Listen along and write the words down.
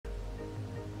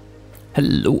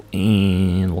Hello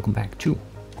and welcome back to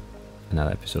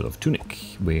another episode of Tunic,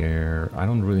 where I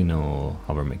don't really know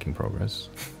how we're making progress.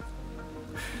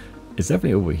 It's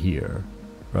definitely over here,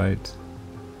 right?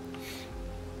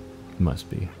 Must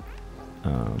be.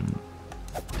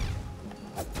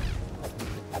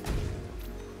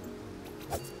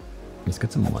 Let's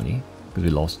get some money, because we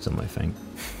lost some, I think.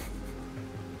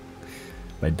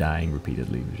 By dying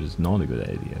repeatedly, which is not a good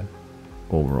idea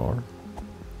overall.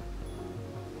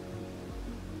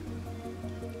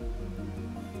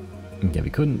 Yeah,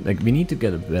 we couldn't, like, we need to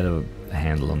get a better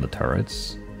handle on the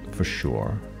turrets, for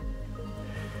sure.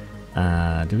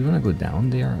 Do we want to go down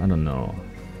there? I don't know.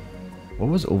 What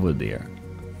was over there?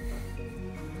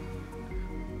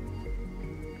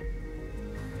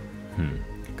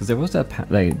 Because there was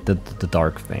that, like, the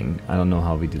dark thing. I don't know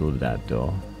how we deal with that,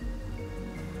 though.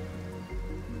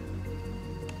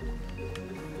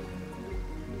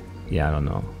 Yeah, I don't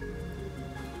know.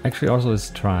 Actually, also, let's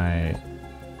try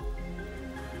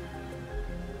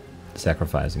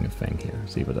sacrificing a thing here,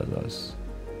 see what that does.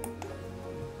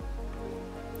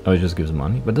 Oh, it just gives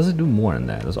money? But does it do more than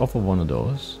that? Let's offer one of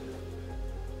those.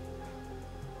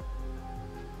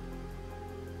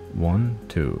 1,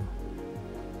 2.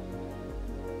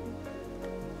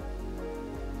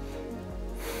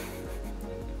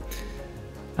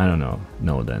 I don't know.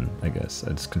 No, then, I guess.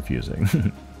 It's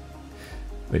confusing.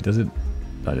 Wait, does it?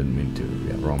 I didn't mean to.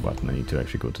 Yeah, wrong button. I need to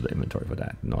actually go to the inventory for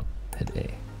that, not hit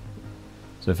A.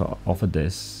 So if I offer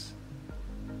this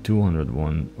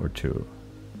 201 or 2,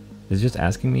 it's just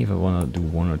asking me if I want to do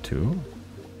 1 or 2.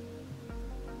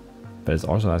 But it's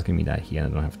also asking me that here,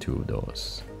 and I don't have 2 of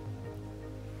those.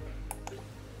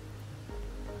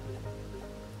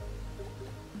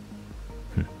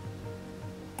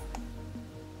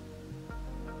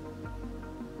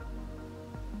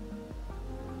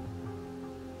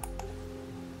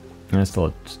 Let's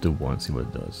still do 1, see what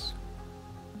it does.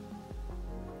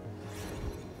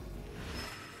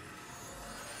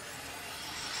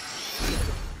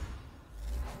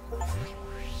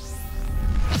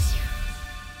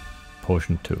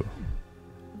 Potion 2.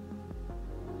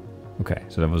 Okay,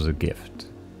 so that was a gift.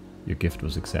 Your gift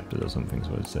was accepted or something,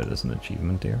 so it said as an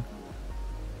achievement there.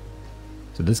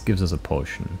 So this gives us a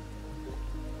potion.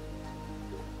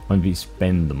 When we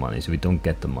spend the money, so we don't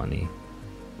get the money.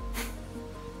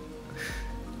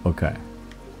 Okay,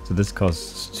 so this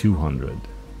costs 200.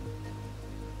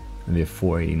 And we have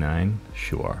 489?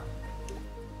 Sure.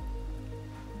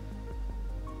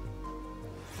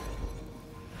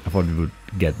 I thought we would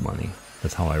get money.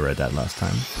 That's how I read that last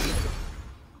time.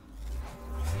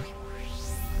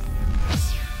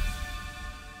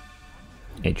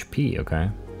 HP, okay.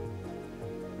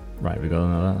 Right, we got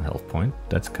another health point.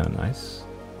 That's kind of nice.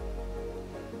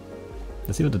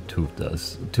 Let's see what the tooth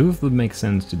does. The tooth would make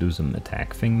sense to do some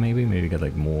attack thing, maybe. Maybe get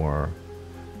like more...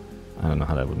 I don't know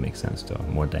how that would make sense though.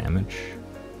 More damage.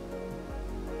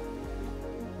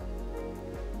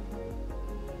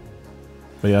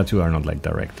 But the other two are not like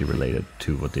directly related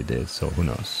to what they did, so who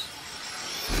knows.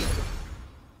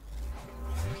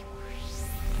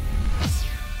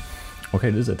 Okay,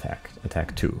 this is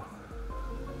attack 2.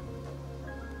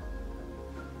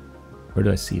 Where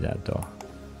do I see that though?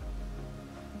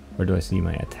 Where do I see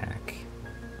my attack?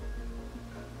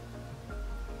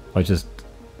 Oh, just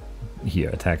here,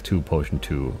 attack 2, potion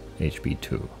 2, HP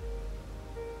 2.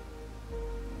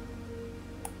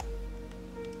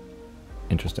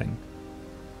 Interesting.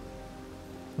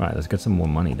 Alright, let's get some more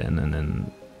money then, and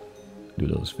then do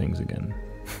those things again.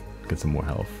 Get some more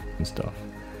health and stuff.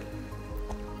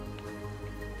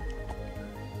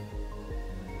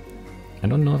 I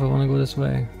don't know if I want to go this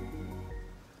way.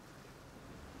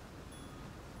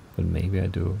 But maybe I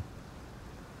do.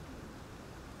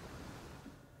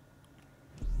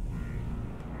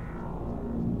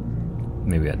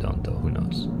 Maybe I don't though, who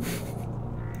knows.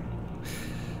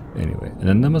 Anyway, and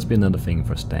then there must be another thing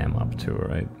for stam up too,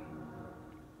 right?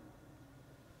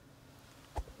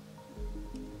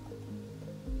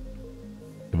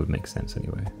 It would make sense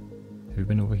anyway. Have you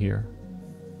been over here?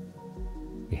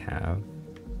 We have.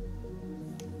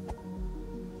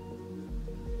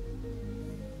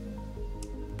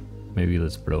 Maybe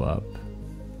let's blow up.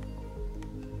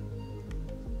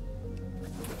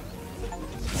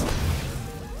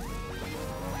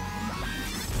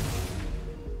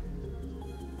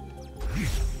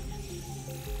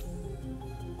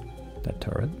 That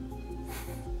turret.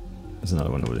 There's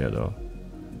another one over there though.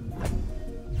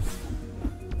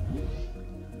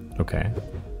 Okay.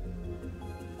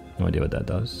 No idea what that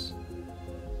does.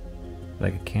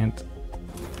 Like I can't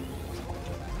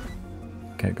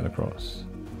get across.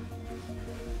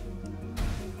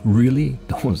 Really?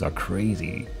 Those are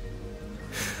crazy.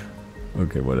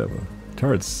 Okay, whatever.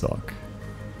 Turrets suck.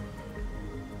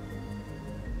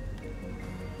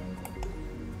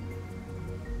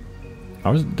 I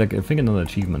was like, I think another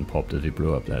achievement popped as he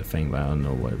blew up that thing, but I don't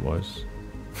know what it was.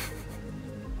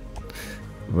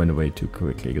 It went away too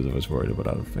quickly because I was worried about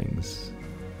other things.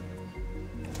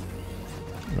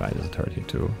 Right, there's a turret here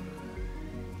too.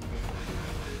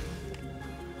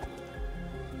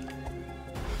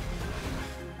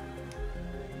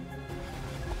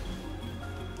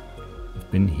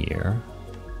 I've been here.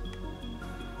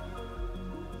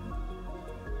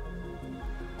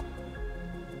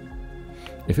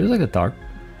 It feels like the dark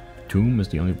tomb is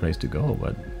the only place to go,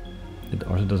 but it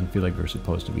also doesn't feel like we're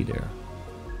supposed to be there.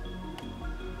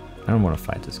 I don't want to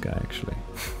fight this guy, actually.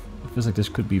 It feels like this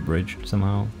could be bridged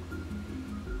somehow.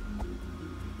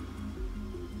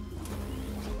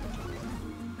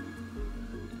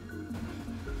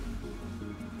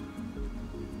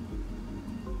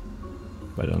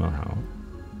 But I don't know how.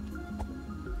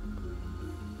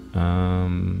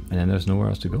 And then there's nowhere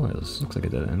else to go. This looks like a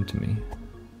dead end to me.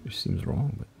 Which seems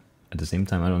wrong, but at the same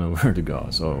time I don't know where to go,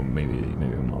 so maybe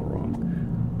I'm not wrong.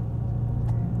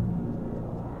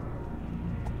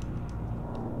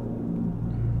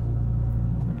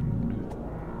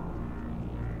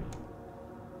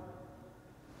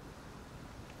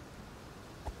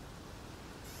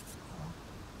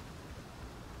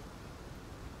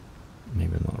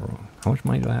 Maybe I'm not wrong. How much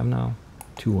money do I have now?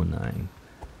 209.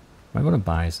 I want to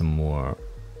buy some more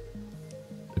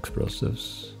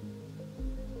explosives.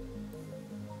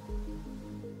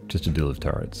 Just to deal with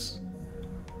turrets.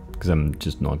 Because I'm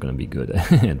just not going to be good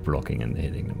at blocking and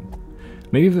hitting them.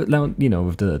 Maybe, you know,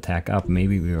 with the attack up,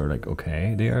 maybe we are like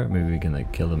okay there. Maybe we can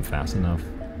like kill them fast enough.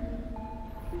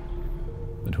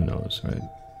 But who knows, right?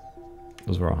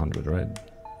 Those were 100, right?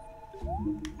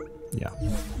 Yeah.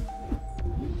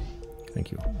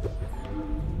 Thank you.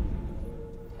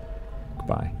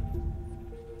 Goodbye.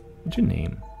 What's your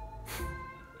name?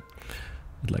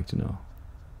 I'd like to know.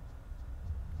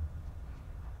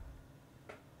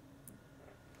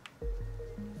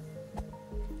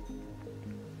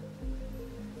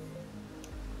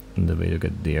 And the way to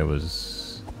get there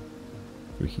was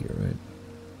through here, right?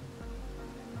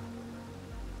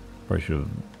 Probably should have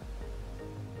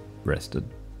rested.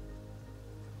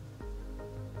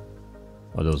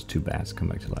 Oh, those two bats come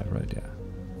back to life, right? Yeah.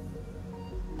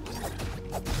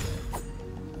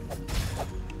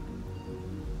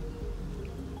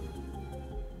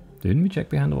 Didn't we check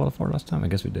behind the waterfall last time? I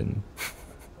guess we didn't.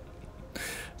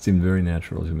 Seemed very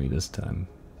natural to me this time.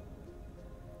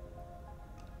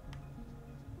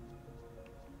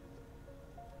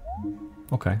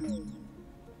 Okay. I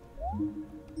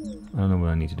don't know what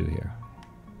I need to do here.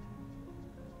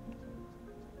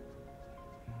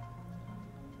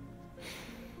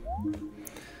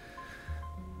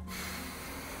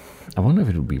 I wonder if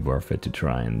it would be worth it to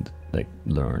try and like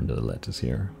learn the letters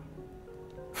here.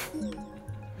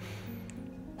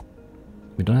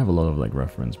 We don't have a lot of like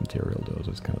reference material though,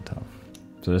 so it's kind of tough.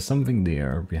 So there's something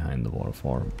there behind the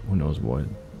waterfall. Who knows what?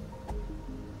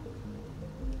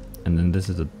 And then this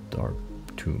is a dark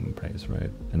tomb place, right?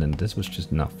 And then this was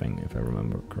just nothing, if I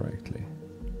remember correctly.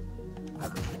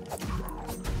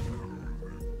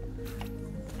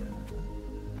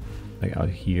 Like out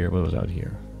here, what was out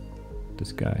here?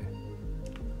 This guy.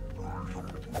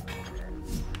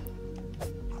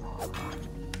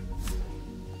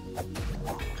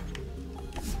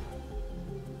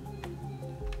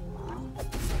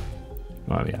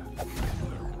 Oh yeah.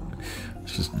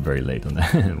 It's just very late on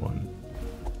that one.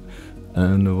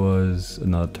 And there was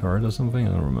another turret or something,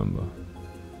 I don't remember.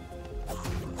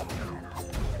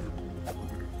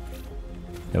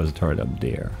 There was a turret up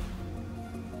there.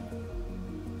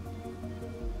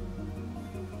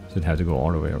 So it had to go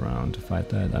all the way around to fight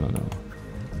that? I don't know.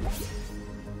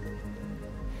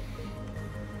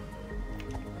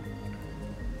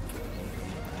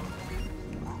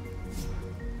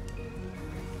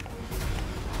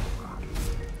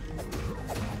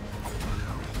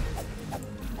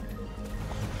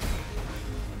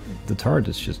 The turret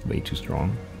is just way too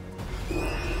strong.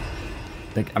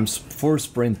 Like, I'm for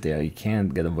sprint there, you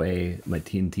can't get away. My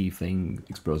TNT thing,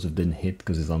 explosive, didn't hit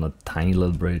because it's on a tiny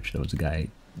little bridge. There was a guy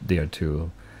there too.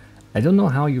 I don't know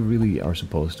how you really are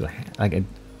supposed to, like, I don't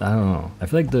know. I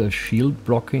feel like the shield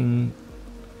blocking,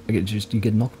 like, it just, you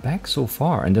get knocked back so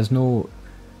far and there's no,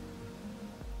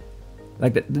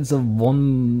 like, it's a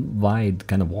one wide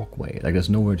kind of walkway. Like, there's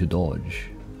nowhere to dodge.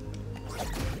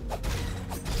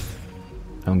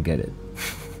 I don't get it.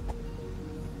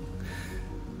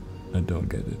 I don't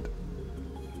get it.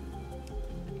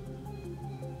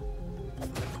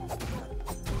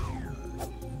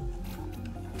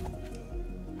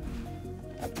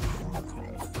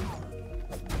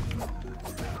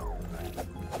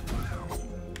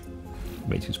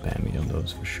 way too spammy on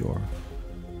those for sure.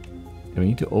 And we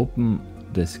need to open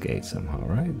this gate somehow,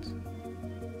 right?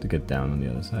 To get down on the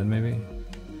other side, maybe?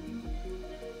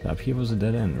 Up here was a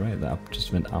dead end, right? The up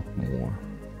just went up more.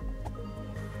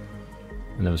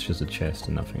 And that was just a chest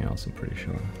and nothing else, I'm pretty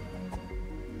sure.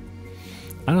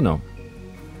 I don't know.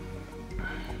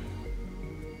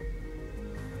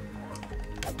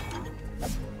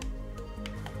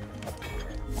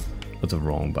 Lots of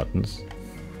wrong buttons.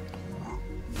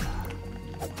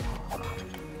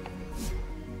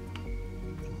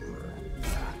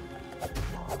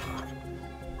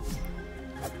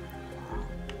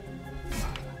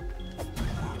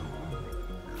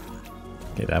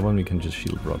 Okay, that one we can just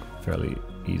shield block fairly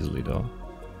easily though.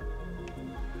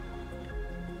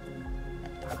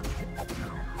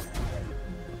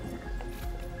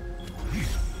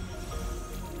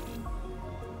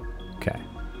 Okay.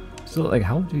 So like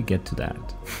how do we get to that?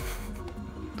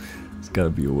 There's gotta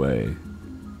be a way.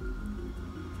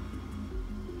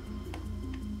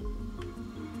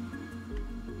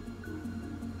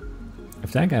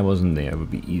 If that guy wasn't there, it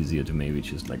would be easier to maybe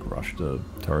just like rush the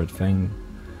turret thing.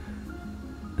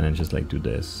 And then just like do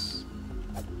this.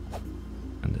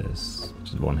 And this.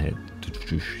 Just one hit.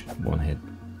 One hit.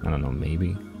 I don't know,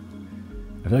 maybe.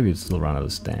 I feel like we'd still run out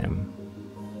of stam.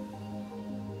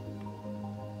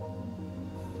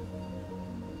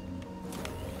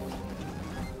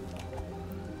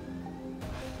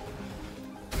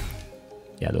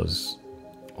 Yeah, those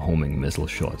homing missile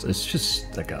shots. It's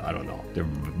just like, I don't know. They're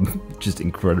just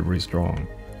incredibly strong.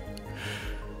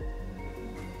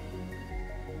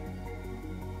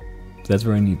 That's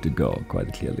where I need to go,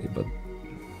 quite clearly, but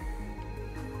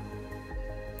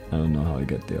I don't know how I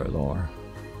get there at all.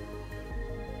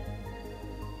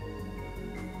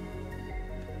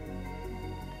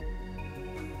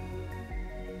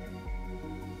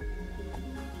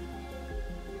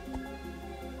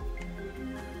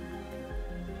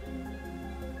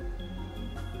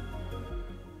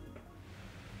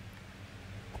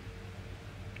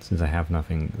 Since I have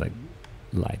nothing like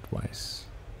light-wise.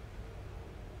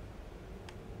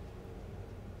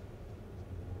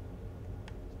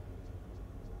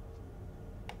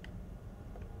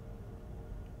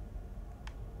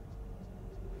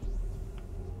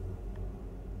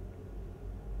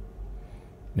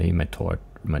 Maybe my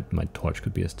torch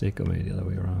could be a stick, or maybe the other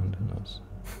way around, who knows.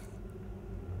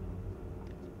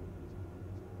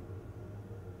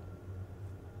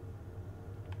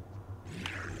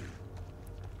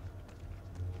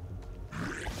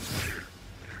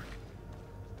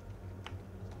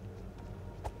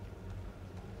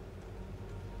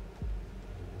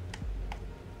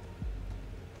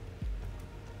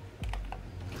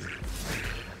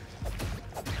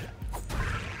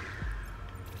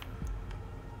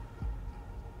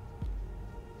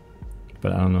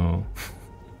 But I don't know.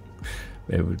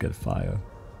 Maybe we'll get fire.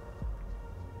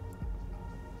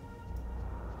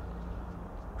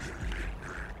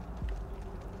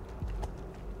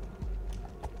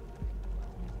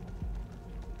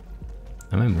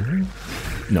 Am I moving?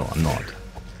 No, I'm not.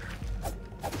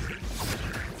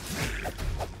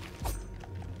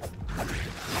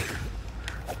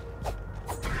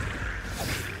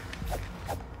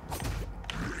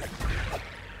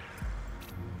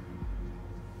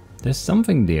 There's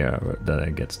something there that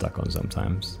I get stuck on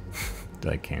sometimes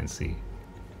that I can't see.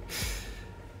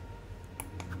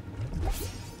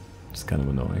 It's kind of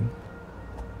annoying.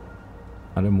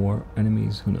 Are there more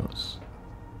enemies? Who knows?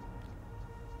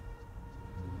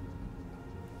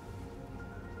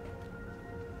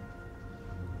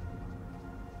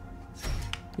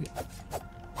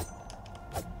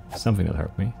 Something that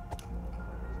hurt me.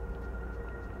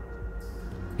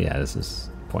 Yeah, this is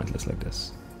pointless like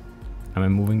this. Am I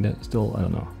moving that still? I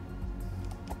don't know.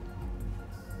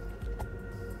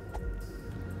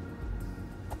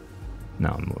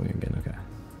 Now I'm moving again, okay.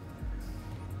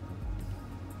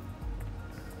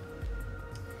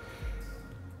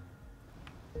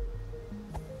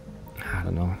 I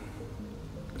don't know.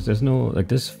 Because there's no, like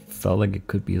this felt like it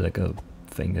could be like a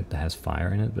thing that has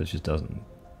fire in it, but it just doesn't.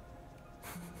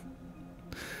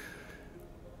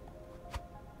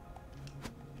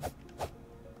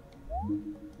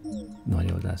 No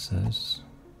idea what that says.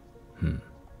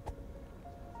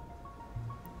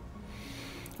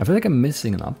 I feel like I'm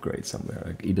missing an upgrade somewhere.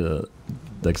 Like either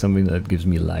like something that gives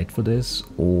me light for this,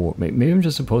 or maybe I'm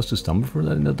just supposed to stumble through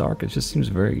that in the dark. It just seems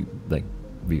very like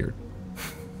weird.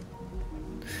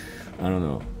 I don't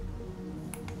know.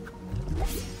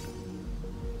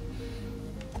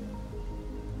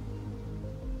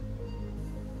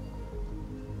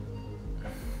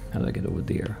 How do I get over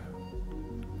there?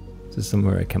 Is this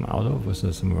somewhere I come out of, or is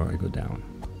this somewhere I go down?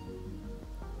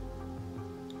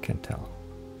 Can't tell.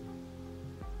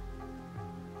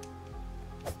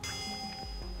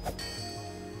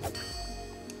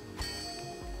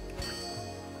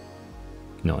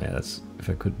 No, yeah, that's if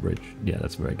I could bridge. Yeah,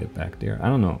 that's where I get back there. I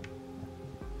don't know.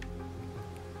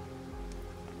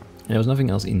 There was nothing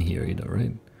else in here either,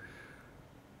 right?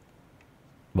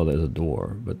 Well, there's a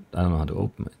door, but I don't know how to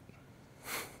open it.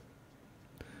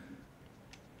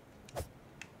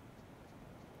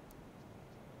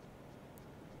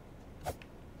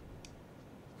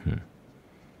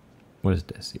 What is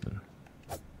this even?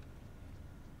 Oh,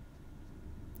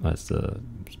 that's the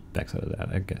backside of that.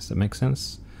 I guess that makes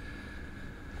sense.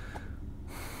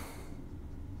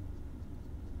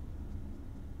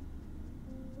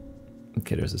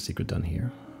 Okay, there's a secret down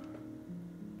here.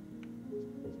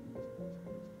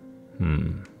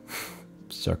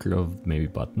 Circle of maybe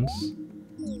buttons?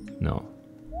 No.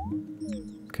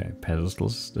 Okay,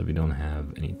 pedestals that we don't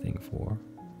have anything for.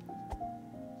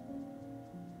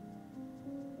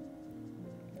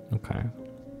 Okay.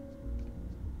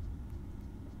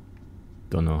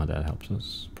 Don't know how that helps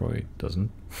us. Probably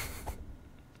doesn't.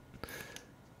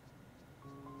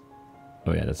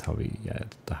 Oh yeah, that's how we, yeah,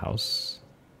 the house.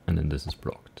 And then this is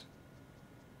blocked.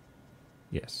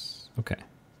 Yes, okay.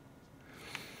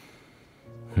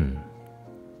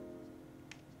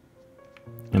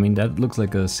 I mean, that looks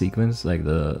like a sequence, like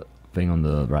the thing on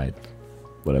the right.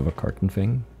 Whatever carton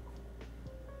thing.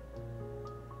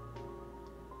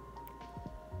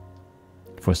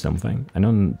 For something. I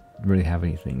don't really have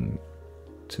anything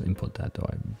to input that though,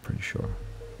 I'm pretty sure.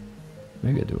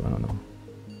 Maybe I do, I don't know.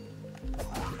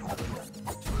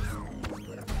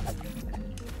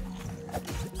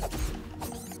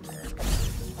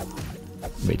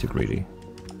 Way too greedy.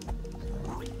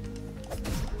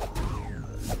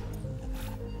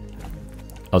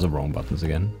 Also wrong buttons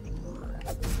again.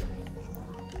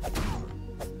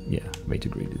 Yeah, way too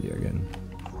greedy there again.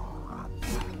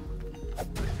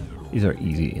 These are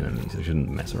easy enemies, I shouldn't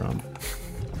mess around.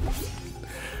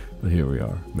 But here we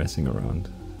are, messing around.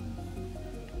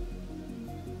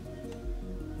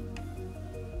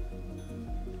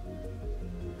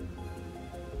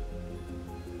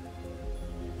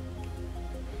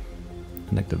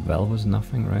 Like the valve was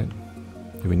nothing, right?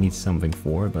 We need something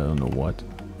for it, but I don't know what.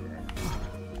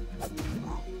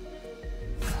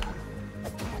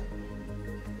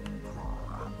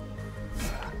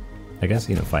 I guess,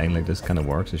 you know, fighting like this kind of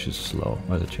works, it's just slow. Oh,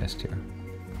 there's a chest here.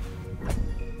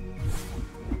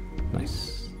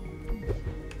 Nice.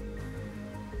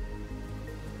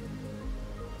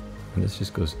 And this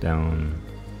just goes down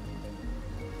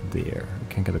there.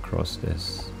 I can't get across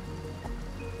this.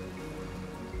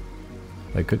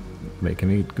 I could, wait, can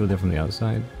we go there from the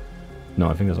outside? No,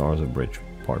 I think there's always a bridge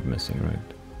part missing, right?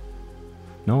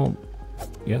 No,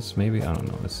 yes, maybe, I don't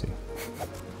know, let's see.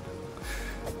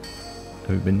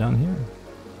 Have we been down here?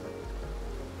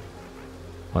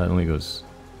 Well, it only goes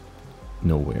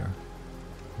nowhere.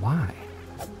 Why?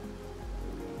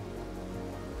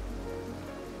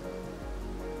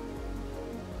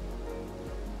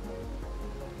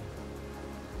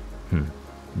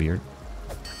 Weird.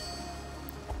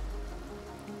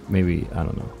 Maybe, I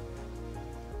don't know.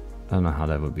 I don't know how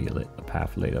that would be a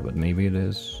path later, but maybe it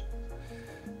is.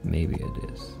 Maybe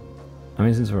it is. I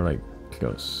mean, since we're like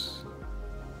close,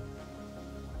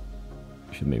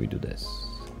 we should maybe do this.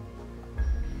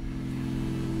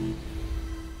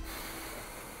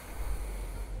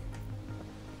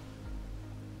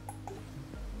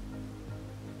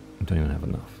 I don't even have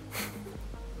enough.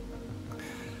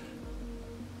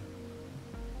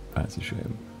 That's a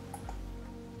shame.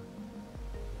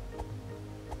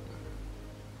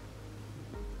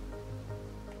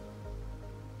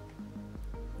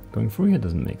 Going through here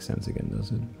doesn't make sense again,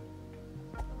 does it?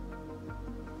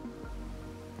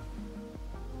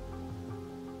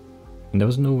 And there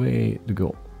was no way to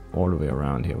go all the way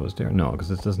around here, was there? No, because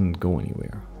this doesn't go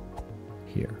anywhere.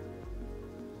 Here.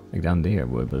 Like down there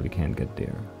would, but we can't get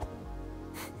there.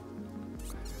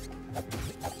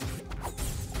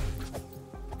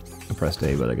 I pressed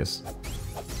A, but I guess...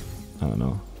 I don't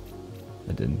know.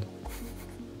 I didn't.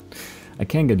 I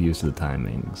can't get used to the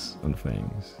timings on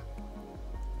things.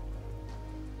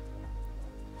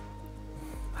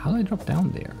 How did I drop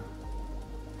down there?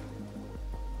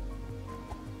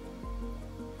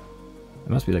 It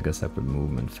must be like a separate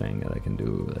movement thing that I can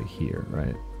do like here,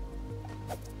 right?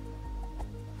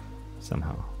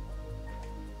 Somehow.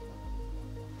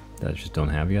 That I just don't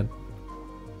have yet.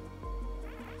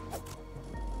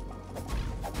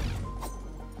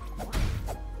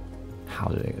 How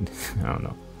did I don't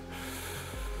know.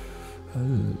 I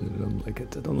don't like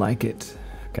it, I don't like it.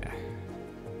 Okay.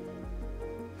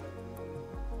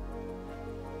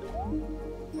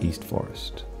 East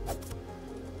Forest.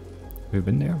 Have you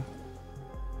been there?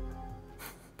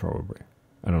 Probably.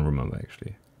 I don't remember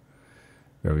actually.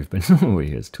 Where we've been over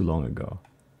here, it's too long ago.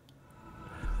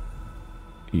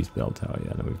 East Bell Tower,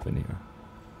 yeah, no, we've been here.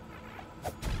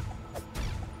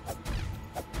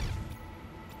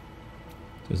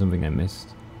 Is there something I missed?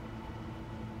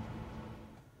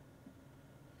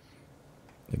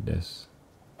 Like this.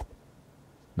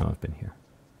 No, I've been here.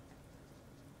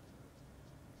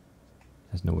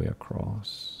 There's no way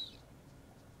across.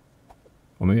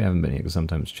 Or maybe I haven't been here because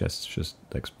sometimes chests just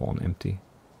like spawn empty.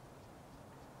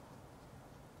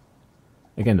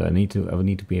 Again though, I would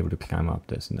need to be able to climb up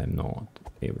this, and I'm not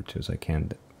able to, so I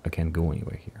can't go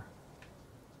anywhere here.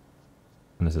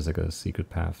 Unless there's like a secret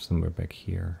path somewhere back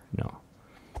here. No.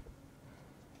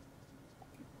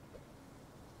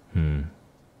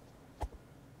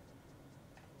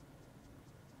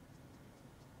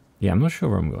 Yeah, I'm not sure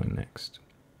where I'm going next.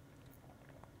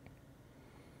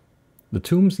 The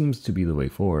tomb seems to be the way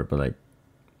forward, but like,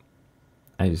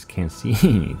 I just can't see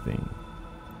anything.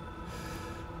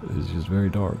 It's just very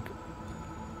dark.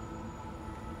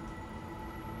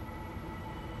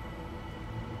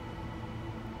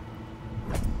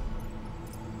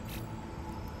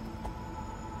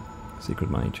 Secret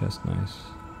money chest, nice.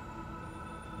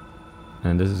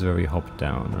 And this is where we hop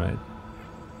down, right?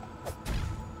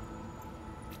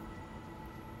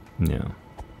 Yeah.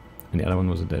 And the other one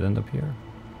was a dead end up here?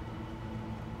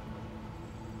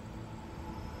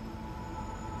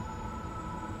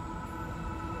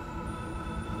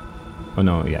 Oh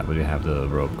no, yeah, but we have the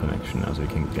rope connection now, so we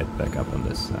can get back up on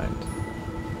this side.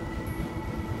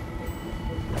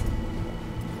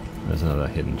 There's another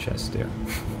hidden chest there.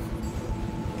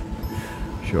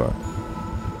 Sure.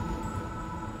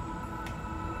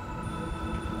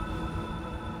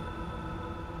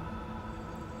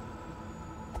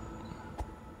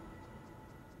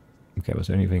 Okay, was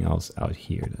there anything else out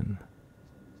here then?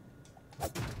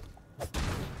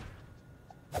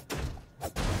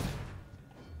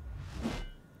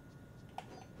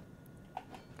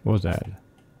 What was that?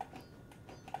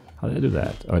 How did I do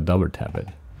that? Oh, I double tap it.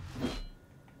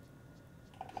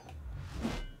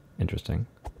 Interesting.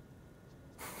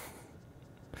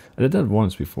 I did that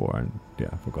once before and yeah,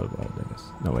 I forgot about it, I guess.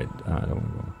 No wait, I don't want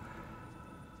to go.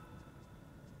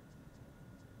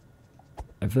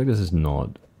 I feel like this is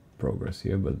not progress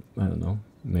here, but I don't know.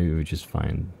 Maybe we just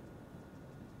find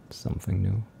something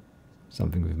new.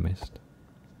 Something we've missed.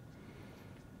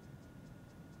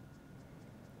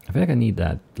 I feel like I need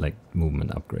that like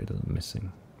movement upgrade that I'm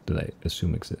missing, that I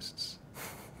assume exists.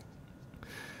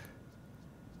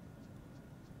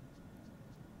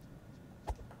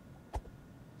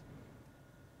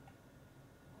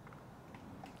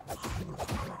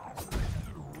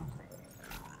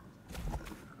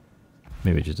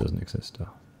 Maybe it just doesn't exist though.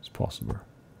 It's possible.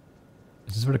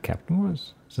 Is this where the captain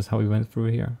was? Is this how we went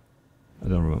through here? I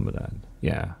don't remember that.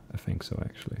 Yeah, I think so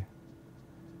actually.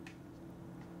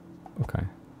 Okay.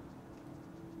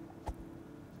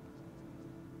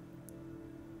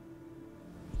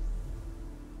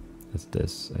 That's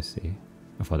this, I see.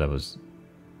 I thought that was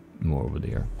more over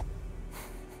there.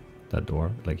 That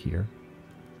door, like here.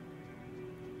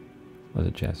 What's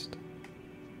a chest?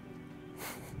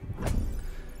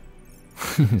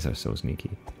 These are so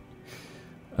sneaky.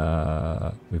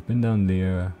 We've been down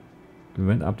there. We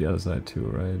went up the other side too,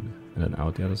 right? And then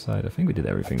out the other side. I think we did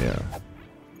everything there.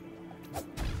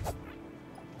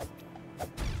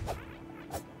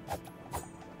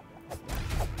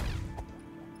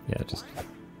 Yeah, just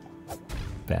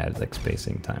bad like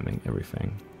spacing, timing,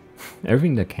 everything.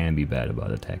 Everything that can be bad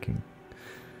about attacking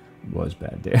was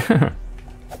bad there.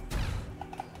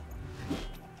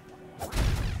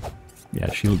 Yeah,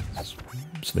 shield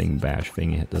swing bash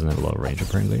thing, it doesn't have a lot of range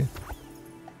apparently.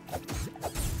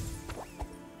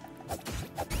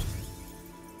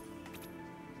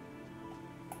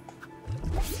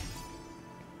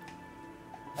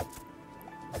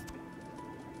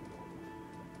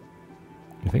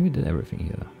 I think we did everything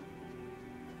here.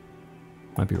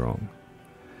 Might be wrong.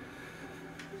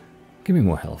 Give me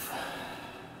more health.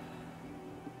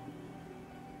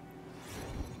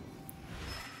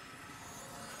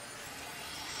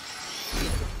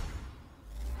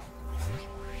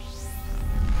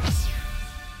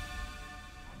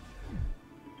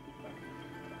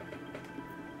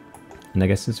 And I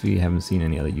guess since we haven't seen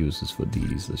any other uses for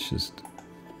these, let's just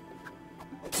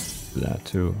do that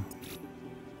too.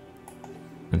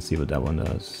 And see what that one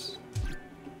does.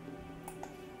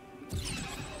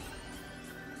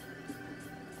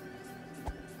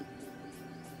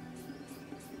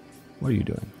 What are you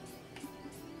doing?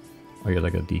 Are you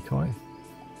like a decoy?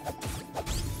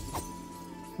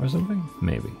 or something?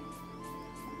 Maybe.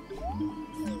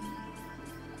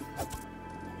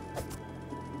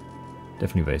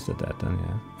 Definitely wasted that then,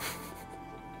 yeah.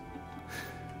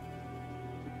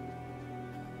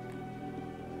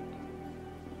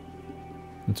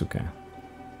 It's okay.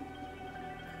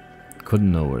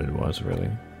 Couldn't know what it was, really.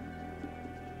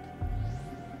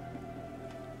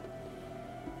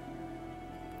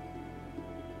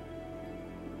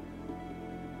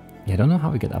 Yeah, I don't know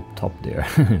how we get up top there.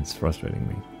 It's frustrating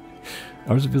me.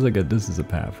 I also feel like this is a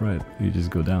path, right? You just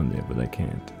go down there, but I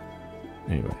can't.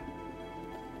 Anyway.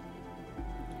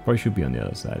 Probably should be on the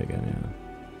other side again,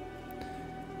 yeah.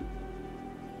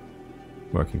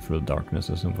 Working through the darkness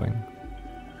or something.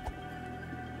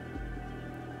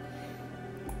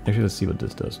 Actually, let's see what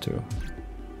this does too.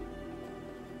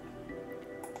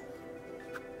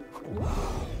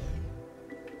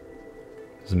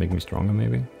 Does it make me stronger,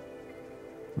 maybe?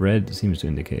 Red seems to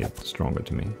indicate stronger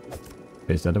to me.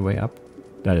 Is that a way up?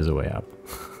 That is a way up.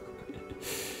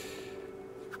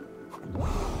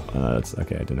 That's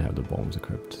okay, I didn't have the bombs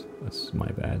equipped. That's my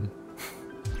bad.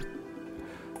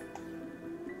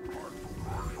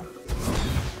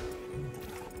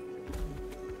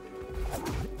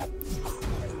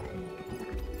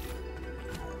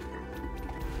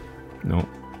 No,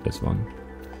 this one.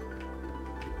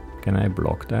 Can I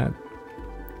block that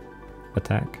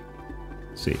attack?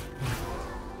 See.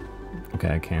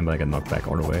 Okay, I can, but I get knocked back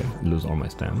all the way, lose all my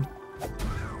stam.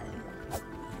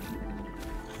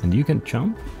 And you can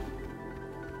jump?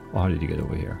 Or how did you get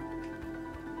over here?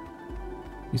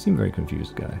 You seem very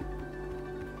confused, guy.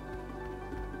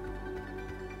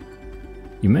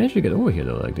 You managed to get over here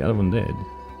though, like the other one did.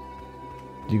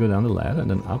 Did you go down the ladder and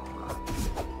then up?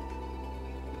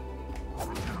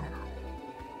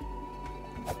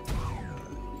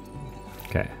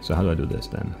 Okay, so how do I do this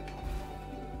then?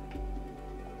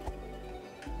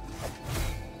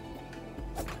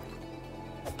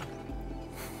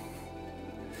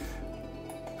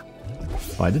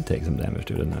 Oh, I did take some damage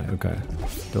too, didn't I? Okay,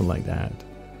 don't like that.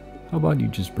 How about you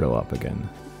just blow up again?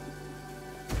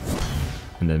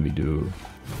 And then we do...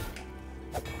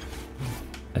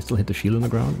 I still hit the shield on the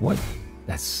ground? What?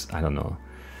 That's... I don't know.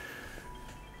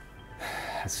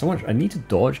 That's so much... I need to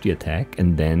dodge the attack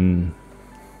and then...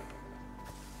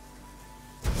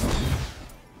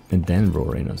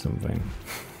 roar in or something.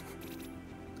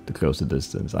 To close the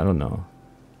distance. I don't know.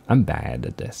 I'm bad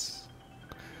at this.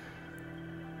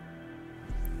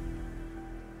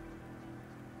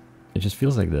 It just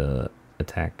feels like the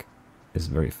attack is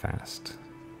very fast.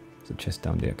 There's a chest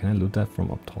down there. Can I loot that from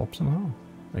up top somehow?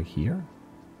 Like here?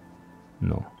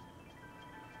 No.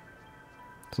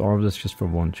 So all of this just for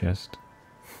one chest.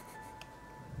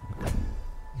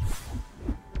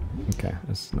 Okay,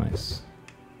 that's nice.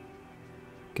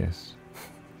 Guess.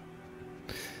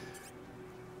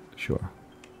 Sure.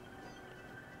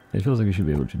 It feels like we should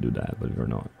be able to do that, but we're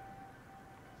not.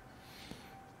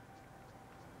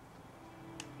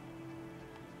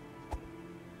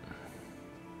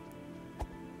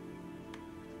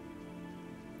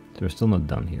 We're still not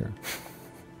done here.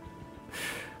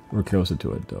 We're closer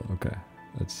to it though. Okay,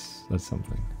 that's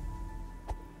something.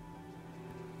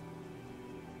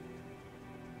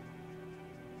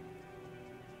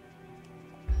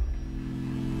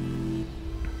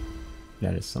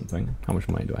 That is something. How much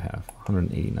money do I have?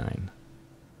 189.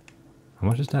 How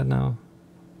much is that now?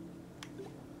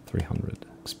 300.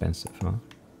 Expensive, huh?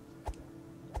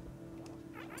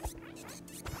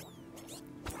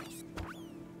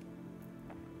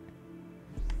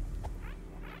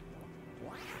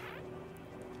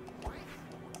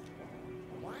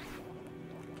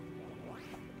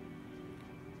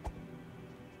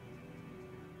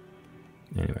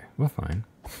 Anyway, we're fine.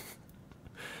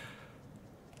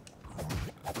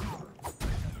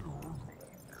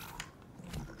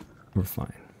 We're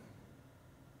fine.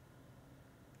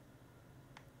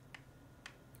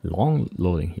 Long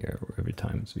loading here every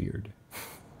time, it's weird.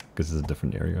 Because it's a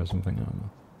different area or something, I don't know.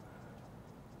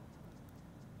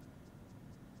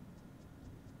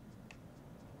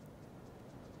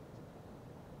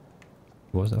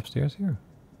 What was upstairs here?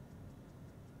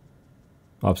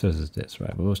 Oh, upstairs is this,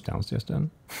 right? What was downstairs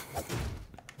then?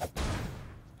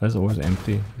 That's always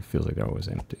empty. It feels like they're always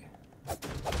empty.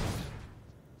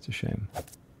 It's a shame.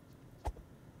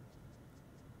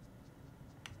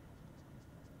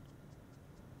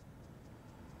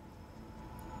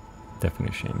 Definitely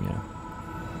a shame, yeah.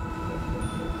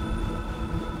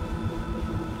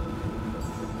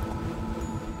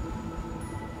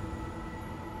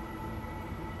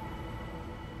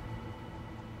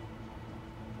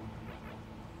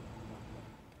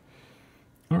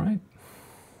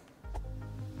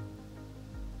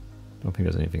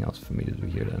 think there's anything else for me to do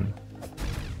here then.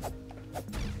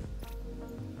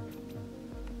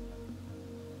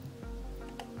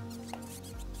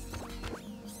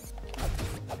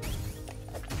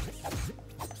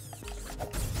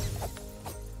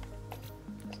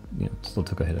 Yeah, still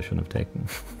took a hit I shouldn't have taken.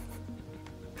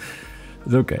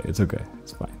 It's okay, it's okay,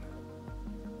 it's fine.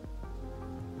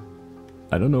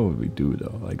 I don't know what we do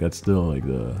though, like that's still like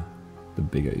the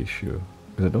bigger issue.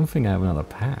 Because I don't think I have another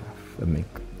path that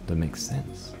makes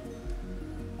sense.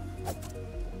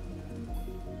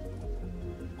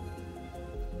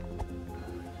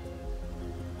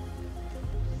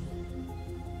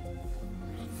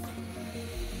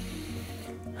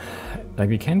 Like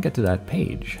we can't get to that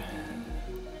page.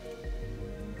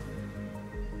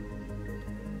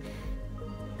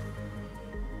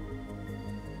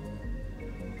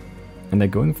 And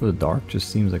like going for the dark just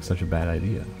seems like such a bad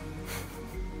idea.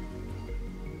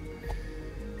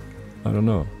 I don't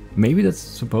know. Maybe that's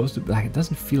supposed to, like, it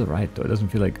doesn't feel right though. It doesn't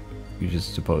feel like you're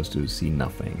just supposed to see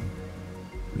nothing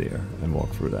there and walk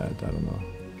through that. I don't know.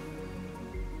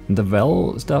 And the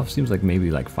well stuff seems like maybe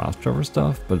like fast travel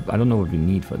stuff, but I don't know what we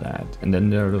need for that. And then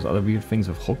there are those other weird things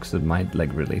with hooks that might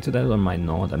like relate to that or might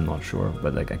not. I'm not sure,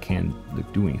 but like I can't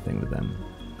like, do anything with them.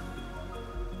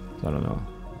 So I don't know.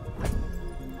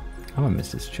 I'm gonna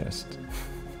miss this chest.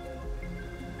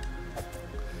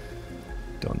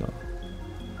 Don't know.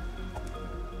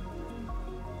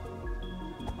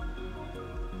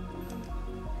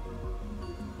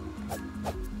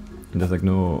 And there's like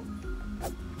no...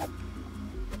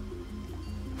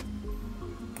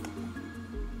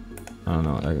 I don't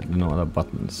know, like no other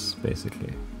buttons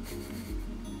basically.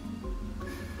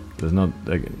 There's not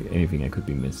like anything I could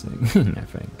be missing, I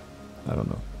think. I don't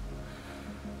know.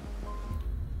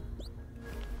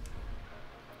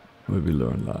 What did we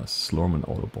learn last? Slorman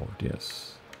autoboard,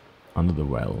 yes. Under the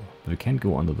well. But we can't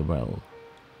go under the well.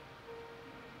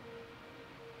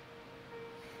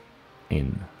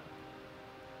 In.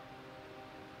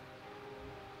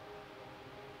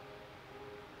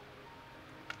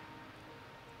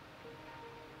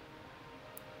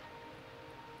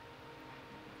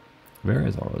 Where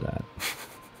is all of that?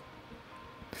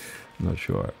 I'm not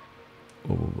sure.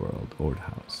 Overworld, old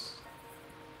house.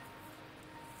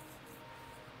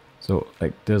 So,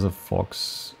 like, there's a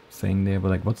fox thing there, but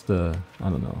like, what's the...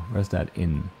 I don't know. Where's that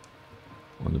inn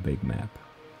on the big map?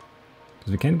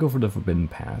 Because we can't go for the Forbidden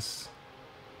Pass.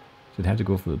 So we'd have to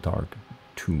go for the Dark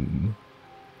Tomb.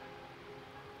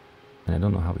 And I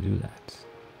don't know how we do that.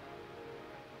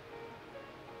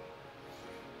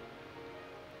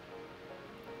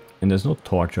 And there's no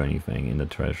torch or anything in the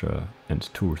treasure and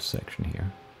tours section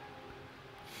here.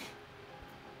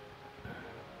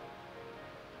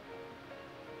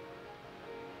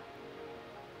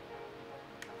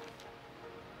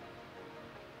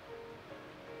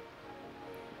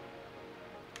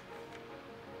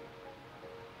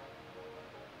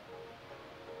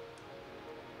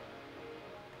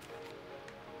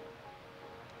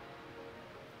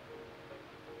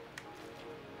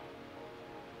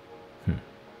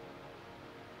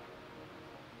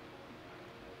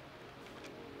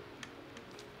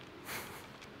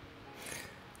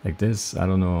 Like this, I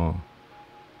don't know.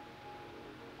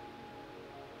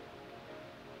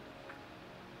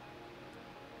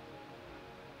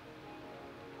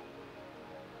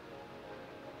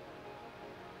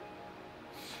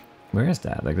 Where is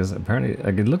that? Like this apparently,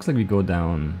 like it looks like we go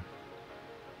down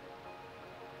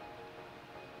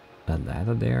a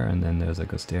ladder there and then there's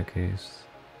like a staircase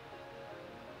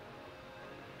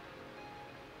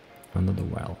under the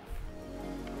well.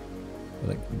 But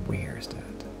like, where is that?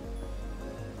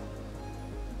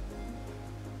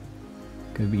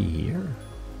 Could be here?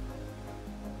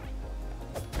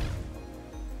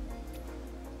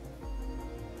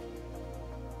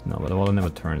 No, but the water never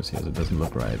turns here, so it doesn't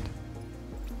look right.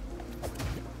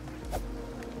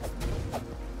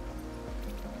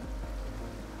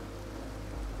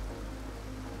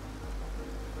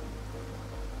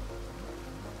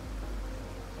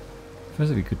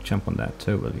 First, we could jump on that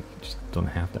too, but we just don't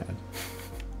have that.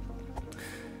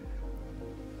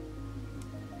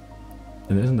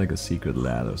 And there isn't like a secret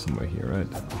ladder somewhere here, right?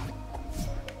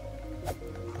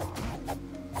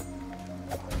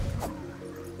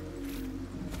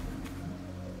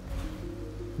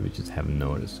 We just haven't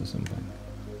noticed or something.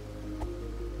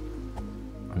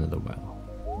 Under the well.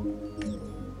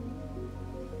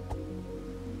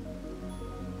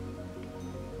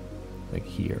 Like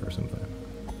here or something.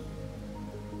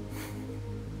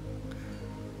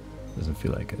 Doesn't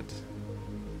feel like it.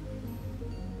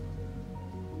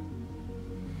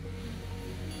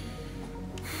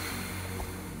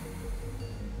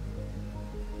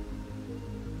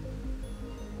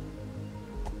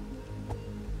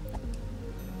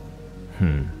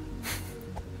 I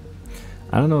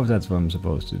don't know if that's what I'm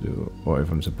supposed to do, or if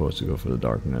I'm supposed to go for the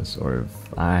darkness, or if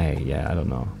yeah, I don't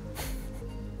know.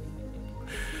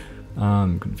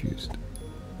 I'm confused.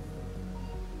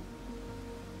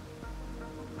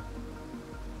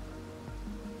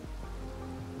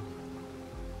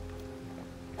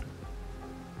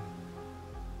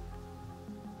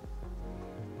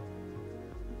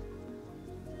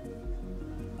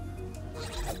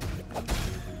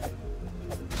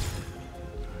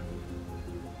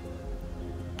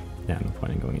 Yeah, no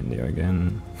point in going in there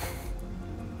again.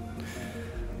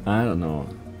 I don't know.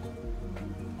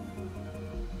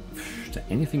 Is there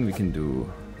anything we can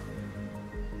do?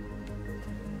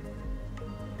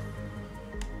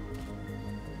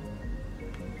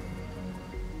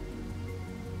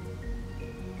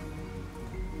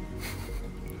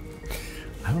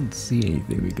 I don't see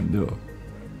anything we can do.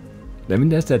 I mean,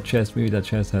 there's that chest. Maybe that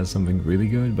chest has something really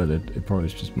good, but it probably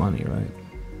is just money, right?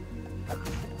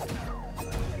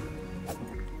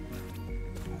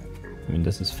 I mean,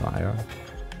 this is fire.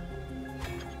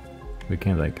 We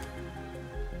can't, like,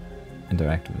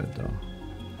 interact with it, though.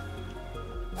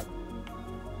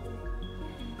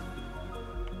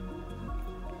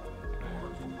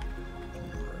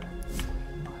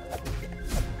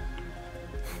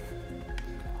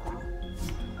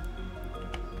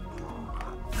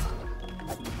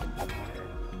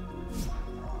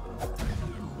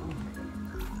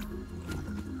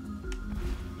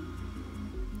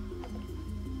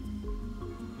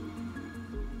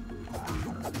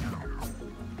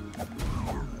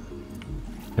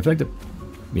 I feel like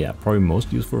yeah, probably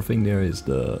most useful thing there is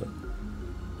the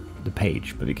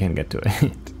page, but we can't get to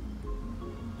it.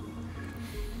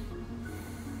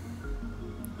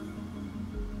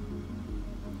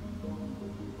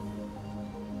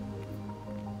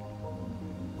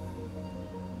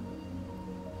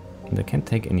 And I can't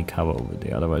take any cover over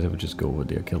there, otherwise I would just go over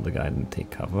there, kill the guy, and take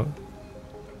cover.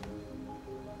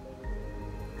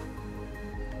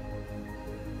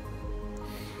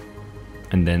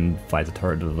 And then fight the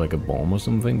turret with like a bomb or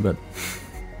something, but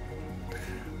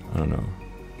I don't know.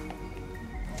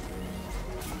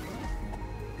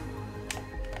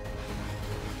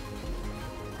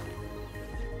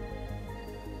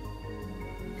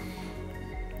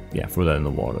 Yeah, throw that in the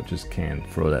water. Just can't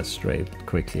throw that straight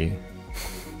quickly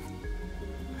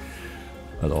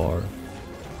at all.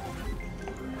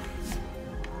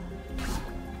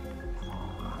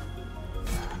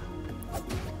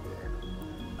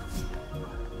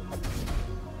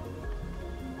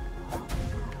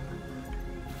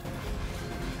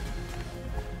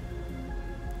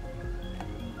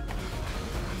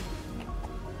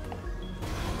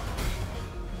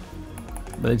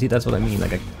 But see, that's what I mean,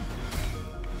 like,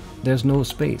 there's no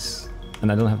space,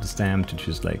 and I don't have the stamina to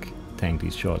just, like, tank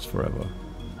these shots forever.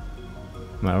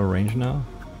 Am I out of range now?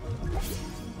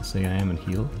 Let's say I am and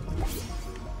heal.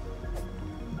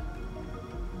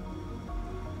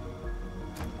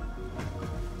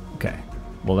 Okay,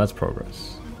 well that's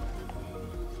progress.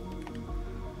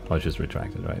 Oh, it's just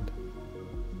retracted, right?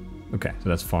 Okay, so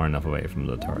that's far enough away from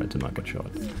the turret to not get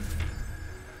shot.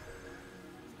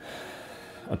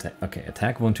 Okay,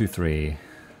 attack 1, 2, 3.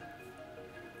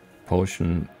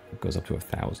 Potion goes up to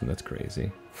 1,000. That's crazy.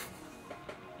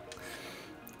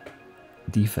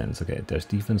 Defense. Okay, there's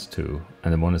defense 2,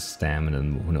 and then one is stamina,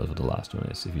 and who knows what the last one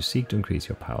is. If you seek to increase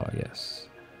your power, yes.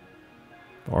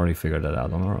 We've already figured that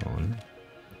out on our own.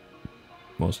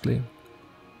 Mostly.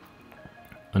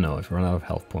 Oh no, if you run out of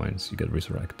health points, you get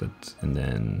resurrected, and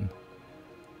then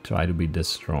try to be this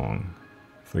strong.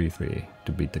 3-3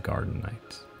 to beat the Garden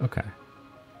Knight. Okay.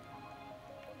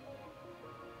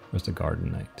 Where's the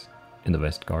Garden Knight? In the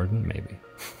West Garden? Maybe.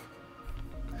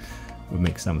 Would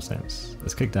make some sense.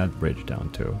 Let's kick that bridge down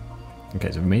too.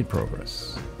 Okay, so we made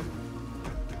progress.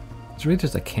 It's really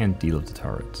just I can't deal with the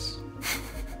turrets.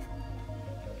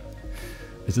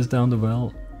 Is this down the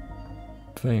well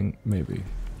thing? Maybe.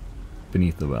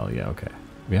 Beneath the well, yeah, okay.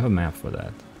 We have a map for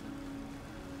that.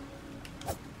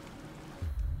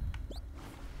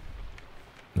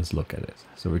 Let's look at it.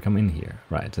 So we come in here,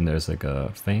 right, and there's like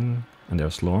a thing, and there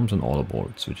are slorms on all the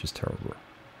boards, which is terrible.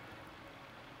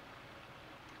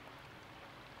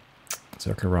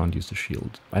 Circle around, use the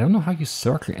shield. I don't know how you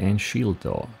circle and shield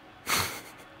though.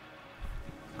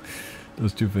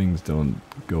 Those two things don't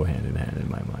go hand in hand in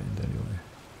my mind anyway.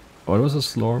 Oh, it was a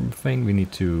slorm thing, we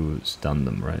need to stun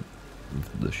them, right?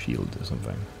 With the shield or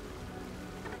something.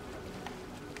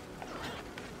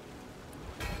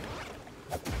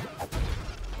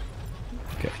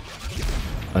 Okay.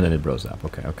 And then it blows up,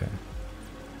 okay, okay.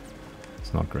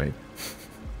 It's not great.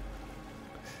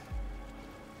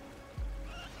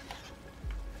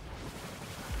 I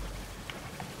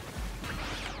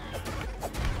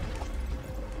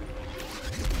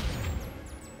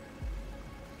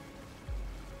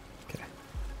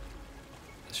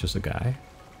just a guy.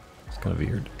 It's kind of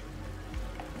weird.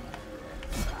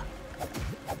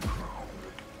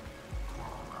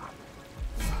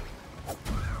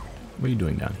 What are you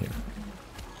doing down here?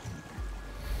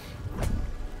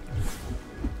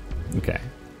 Okay,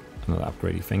 another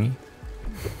upgradey thingy.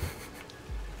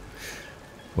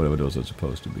 Whatever those are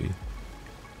supposed to be.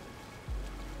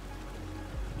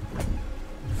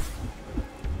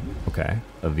 Okay,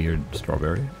 a weird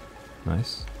strawberry.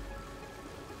 Nice.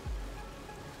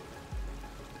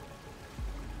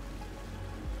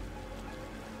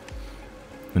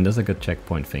 And there's like a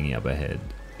checkpoint thingy up ahead,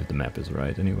 if the map is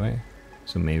right anyway.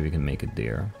 So maybe we can make it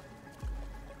there.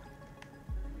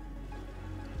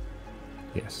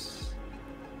 Yes.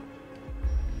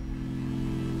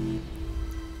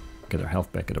 Get our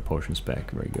health back, get our potions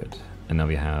back, very good. And now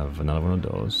we have another one of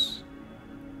those.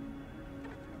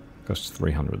 Costs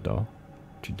 300 though,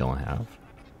 which you don't have.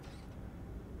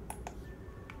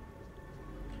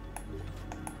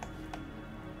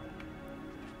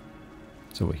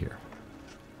 It's over here.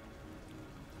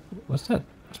 What's that?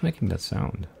 What's making that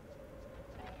sound?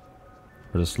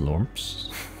 Are those slurps?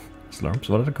 Slurps?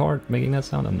 What are the called making that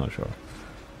sound? I'm not sure.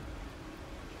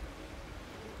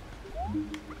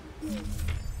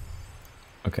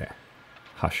 Okay.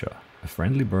 Hasha. A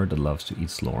friendly bird that loves to eat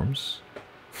slurms.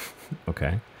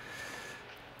 Okay.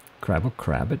 Crabbo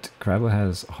Crabbit. Crabbo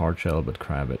has hard shell, but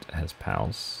Crabbit has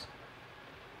pals.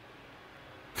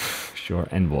 Sure.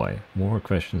 Envoy. More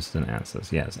questions than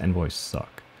answers. Yes, envoys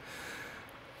suck.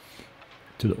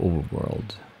 To the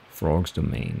overworld. Frog's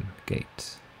domain.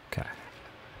 Gate. Okay.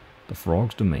 The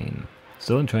frog's domain.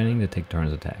 Still in training, they take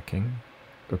turns attacking.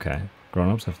 Okay.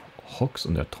 Grown-ups have hooks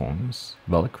on their tongues.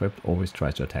 Well equipped, always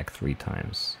tries to attack 3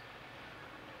 times.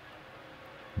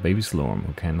 Baby Slorm,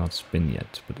 who cannot spin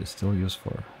yet, but is still used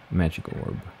for magic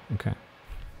orb. Okay.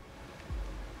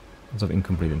 Lots of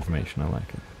incomplete information, I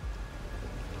like it.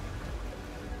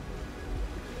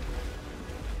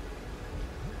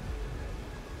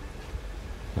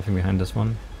 Nothing behind this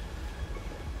one?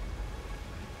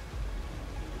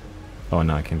 Oh,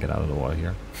 no, I can't get out of the water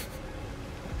here.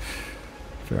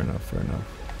 Fair enough, fair enough.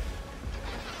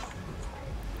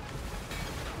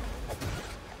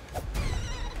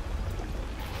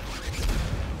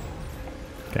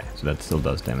 Okay, so that still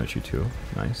does damage you too.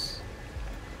 Nice.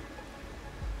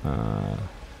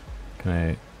 Can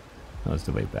I... Oh, that's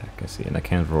the way back, I see. And I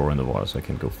can't roar in the water, so I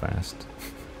can't go fast.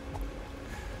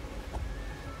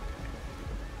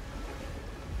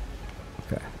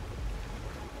 Okay.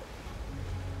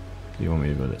 So you want me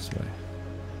to go this way?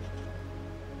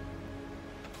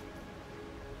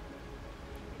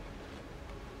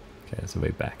 Okay, that's the way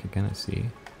back again, I see.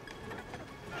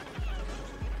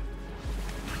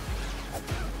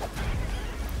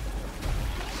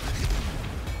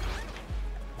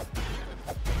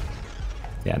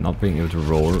 Yeah, not being able to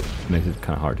roar makes it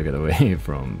kind of hard to get away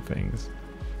from things.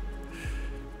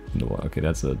 Okay,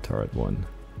 that's a turret one.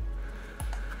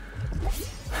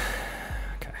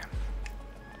 Okay.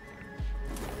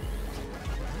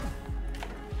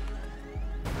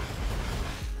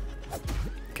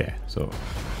 Okay, so...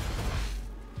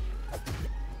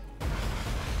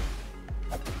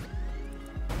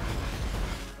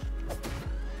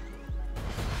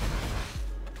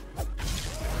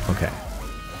 Okay.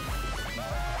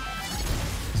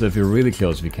 So if you're really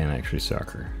close, we can actually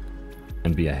circle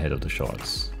and be ahead of the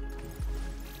shots.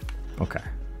 Okay.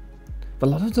 But a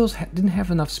lot of those didn't have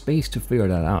enough space to figure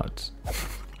that out.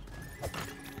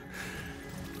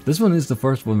 This one is the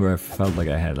first one where I felt like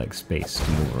I had like space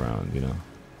to move around, you know.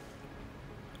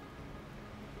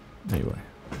 Anyway.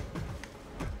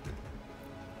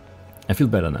 I feel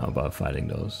better now about fighting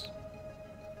those.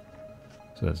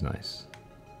 So that's nice.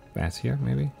 Bats here,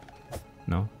 maybe?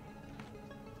 No?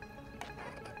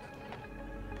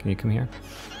 Can you come here?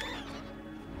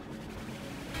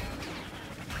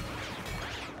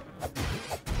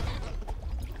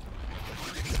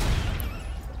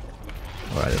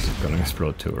 Alright, this is gonna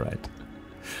explode too, right?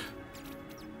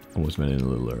 Almost went in a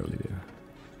little early there.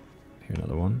 Here,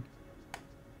 another one.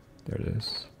 There it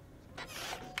is.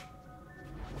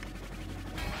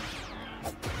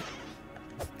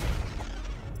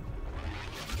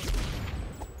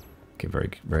 Okay,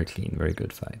 very clean, very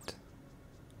good fight.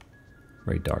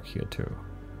 Very dark here too.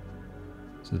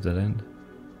 Is it that end?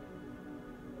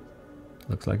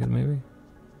 Looks like it maybe?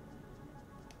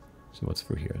 So what's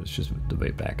through here? It's just the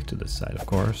way back to this side, of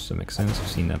course. That makes sense, I've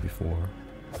seen that before.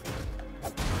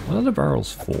 What are the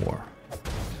barrels for?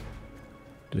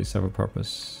 Do they serve a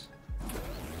purpose?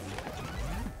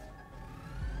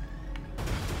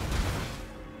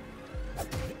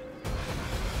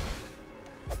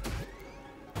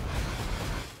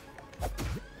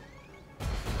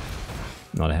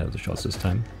 of the shots this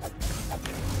time.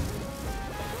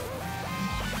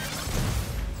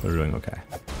 We're doing okay.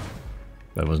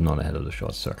 But I was not ahead of the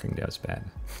shots. Circling there is bad.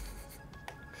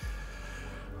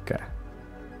 Okay.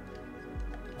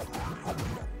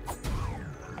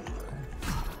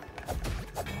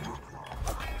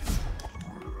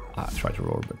 I tried to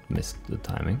roar but missed the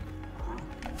timing.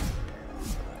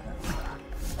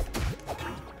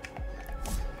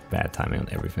 Bad timing on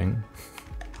everything.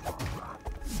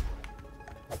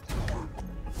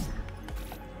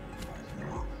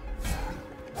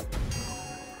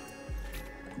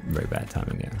 Very bad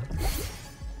timing there.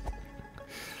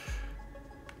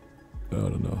 I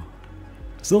don't know.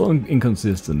 Still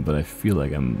inconsistent, but I feel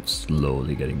like I'm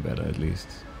slowly getting better at least.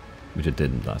 Which I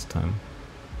didn't last time.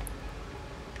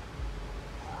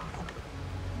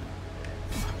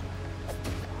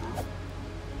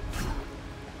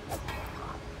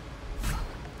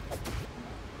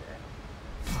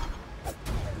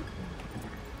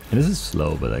 And this is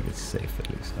slow, but like it's safe at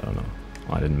least. I don't know.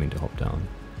 Oh, I didn't mean to hop down.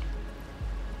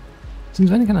 Since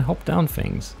when can I hop down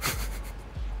things?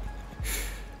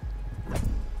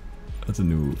 That's a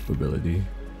new ability.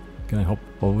 Can I hop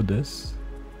over this?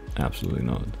 Absolutely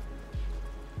not.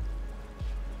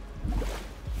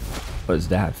 What is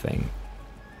that thing?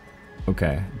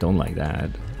 Okay, don't like that.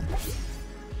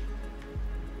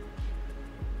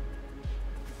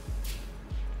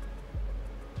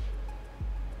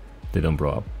 They don't blow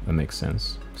up. That makes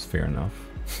sense. It's fair enough.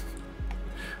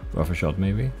 Rougher shot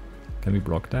maybe? Can we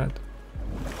block that?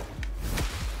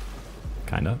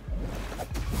 Kinda.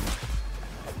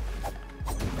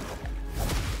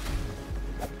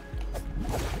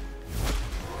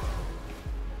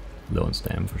 Low on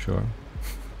stam for sure.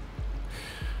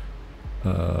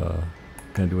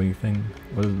 Can I do anything?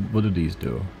 What do these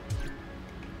do?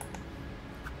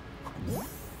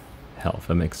 Health,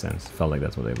 that makes sense. Felt like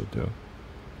that's what they would do.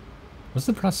 What's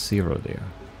the +0 there?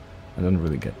 I don't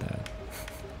really get that.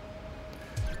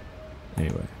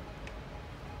 Anyway.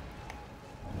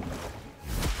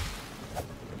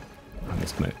 I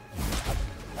missed my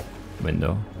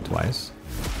window twice.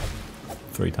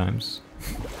 3 times.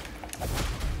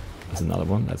 That's another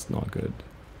one. That's not good.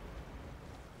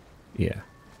 Yeah.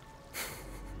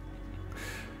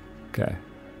 Okay.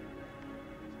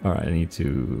 Alright, I need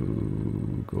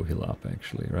to go heal up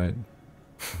actually, right?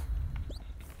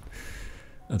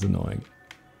 That's annoying.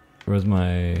 Where's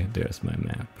my... There's my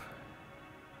map.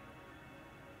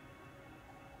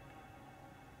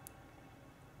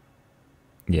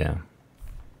 Yeah.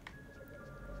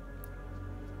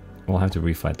 We'll have to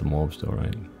refight the mobs though,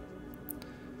 right?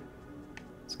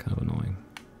 It's kind of annoying.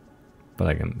 But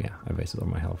I can, yeah, I wasted all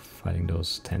my health fighting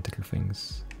those tentacle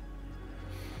things.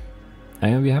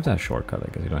 And we have that shortcut,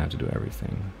 I guess you don't have to do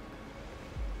everything.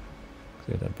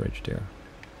 Clear that bridge there.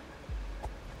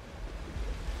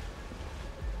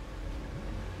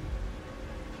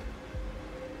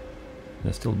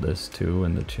 There's still this too,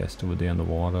 and the chest over there in the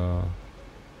water.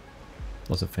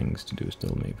 Lots of things to do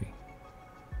still, maybe.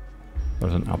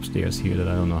 There's an upstairs here that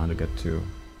I don't know how to get to.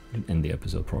 In the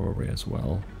episode probably as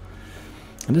well.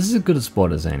 And this is as good a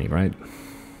spot as any, right?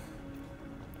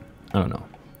 I don't know.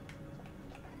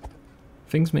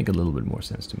 Things make a little bit more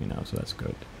sense to me now, so that's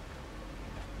good.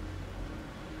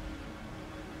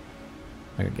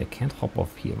 I can't hop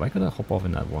off here. Why could I hop off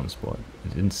in that one spot?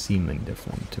 It didn't seem any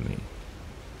different to me.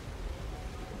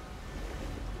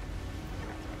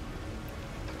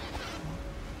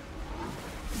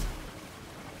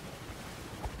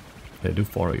 They do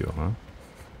follow you, huh?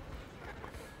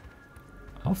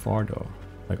 How far though?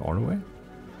 Like all the way?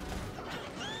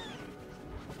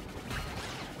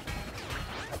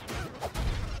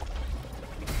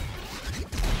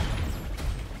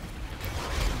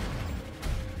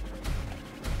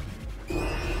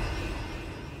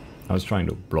 I was trying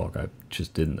to block, I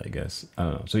just didn't, I guess. I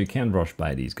don't know. So you can't rush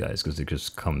by these guys because they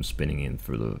just come spinning in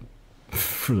through the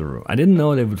through the room. I didn't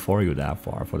know they would follow you that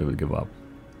far. I thought they would give up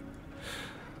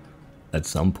at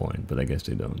some point, but I guess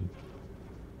they don't.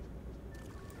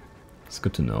 It's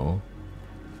good to know.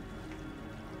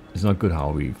 It's not good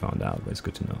how we found out, but it's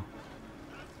good to know.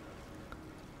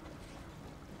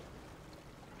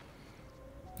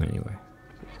 Anyway,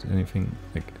 is there anything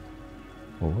like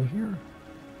over here?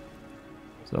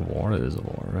 Is that water? It is a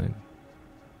water, right?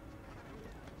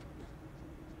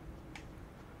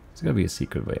 There's gotta be a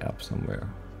secret way up somewhere.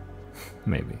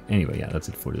 Maybe. Anyway, yeah, that's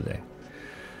it for today.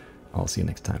 I'll see you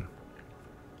next time.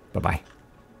 Bye-bye.